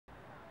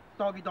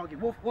doggy, doggy.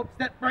 Wolf, whoop,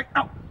 step right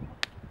out.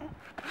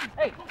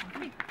 Hey!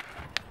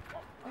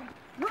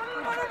 No.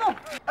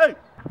 Hey!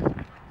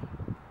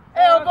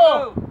 Hey,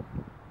 Uncle!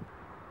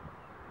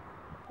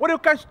 What are you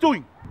guys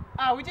doing?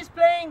 We're just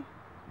playing.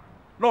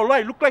 No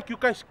lie, look like you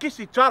guys kiss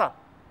each other.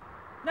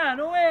 Nah,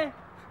 no way.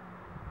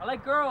 I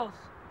like girls.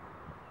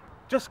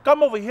 Just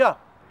come over here.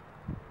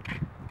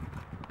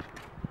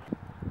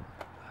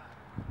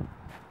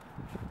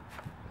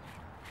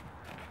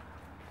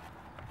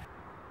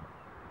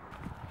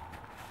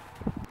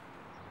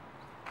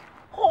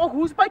 Oh,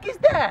 whose bike is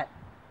that?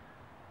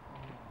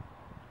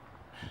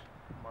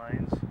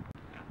 Mine's.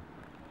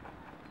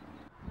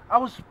 I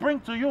will spring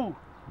to you,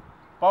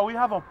 but we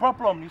have a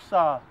problem. It's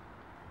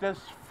there's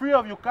 3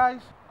 of you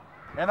guys,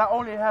 and I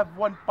only have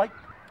 1 bike.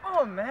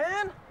 Oh,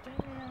 man.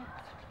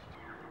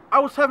 I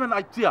was having an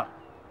idea.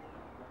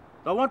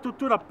 The one to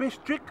do the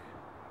best trick,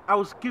 I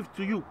will give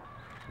to you.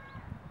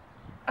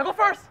 I go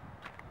first.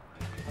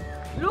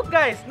 Look,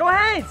 guys, no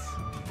hands.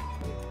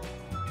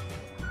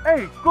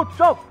 Hey, good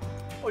job.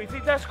 Oh, you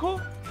think that's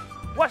cool?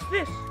 Watch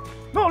this.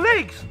 No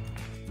legs.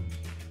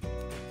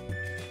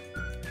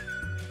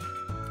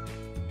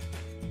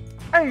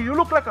 Hey, you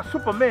look like a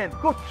Superman.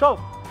 Good job.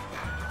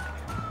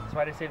 That's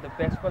why they say the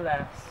best for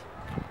last.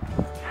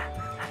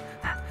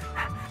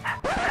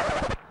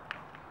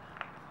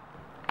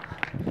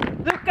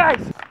 Look,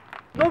 guys,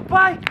 no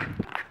bike.